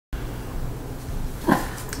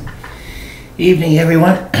Evening,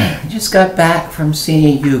 everyone. Just got back from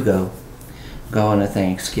seeing Hugo. Going to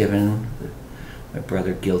Thanksgiving. My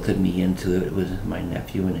brother guilted me into it. It was my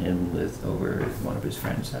nephew and him with over at one of his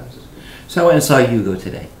friends' houses. So I went and saw Hugo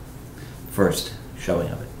today. First showing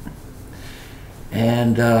of it.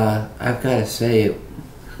 And I've got to say,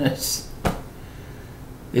 it's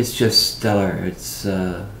just stellar. It's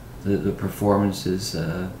the performances.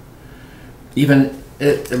 Even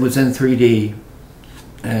it was in 3D.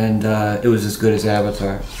 And it was as good as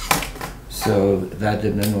Avatar, so that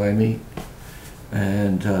didn't annoy me.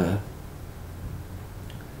 And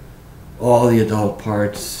all the adult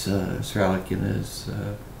parts, Sir Guinness,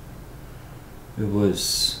 it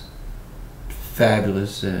was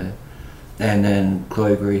fabulous. And then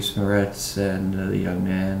Chloe Grace Moretz and the young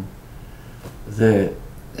man.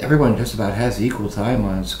 Everyone just about has equal time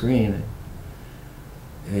on screen.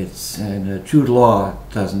 And Jude Law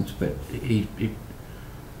doesn't, but he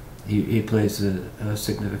plays a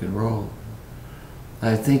significant role.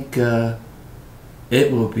 I think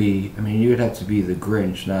it will be. I mean, you'd have to be the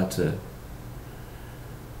Grinch not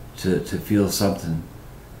to feel something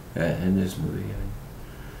in this movie.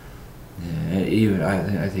 And even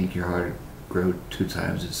I think your heart grow 2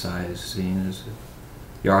 times its size seeing this.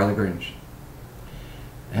 You are the Grinch.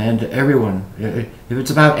 And everyone, if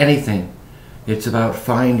it's about anything, it's about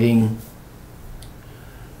finding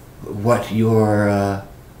what your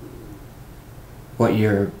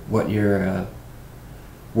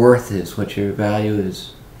worth is, what your value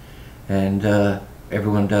is, and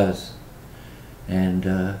everyone does, and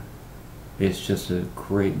it's just a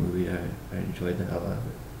great movie. I enjoyed the hell out of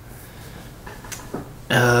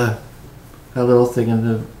it. A little thing in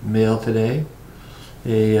the mail today.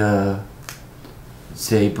 It's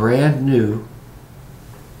a brand new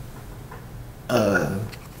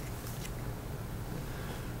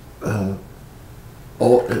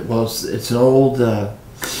it's an old.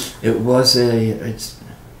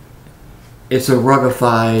 It's a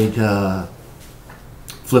rugified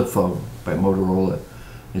flip phone by Motorola.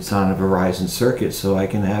 It's on a Verizon circuit, so I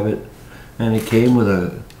can have it. And it came with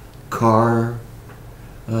a car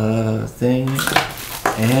thing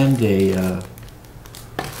and a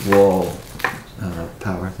wall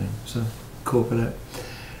power thing. So cool for that.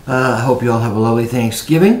 I hope you all have a lovely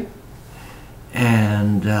Thanksgiving.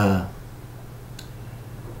 And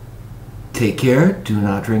take care. Do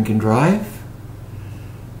not drink and drive.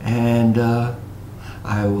 And I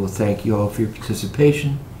will thank you all for your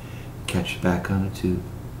participation. Catch you back on the tube.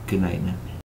 Good night now.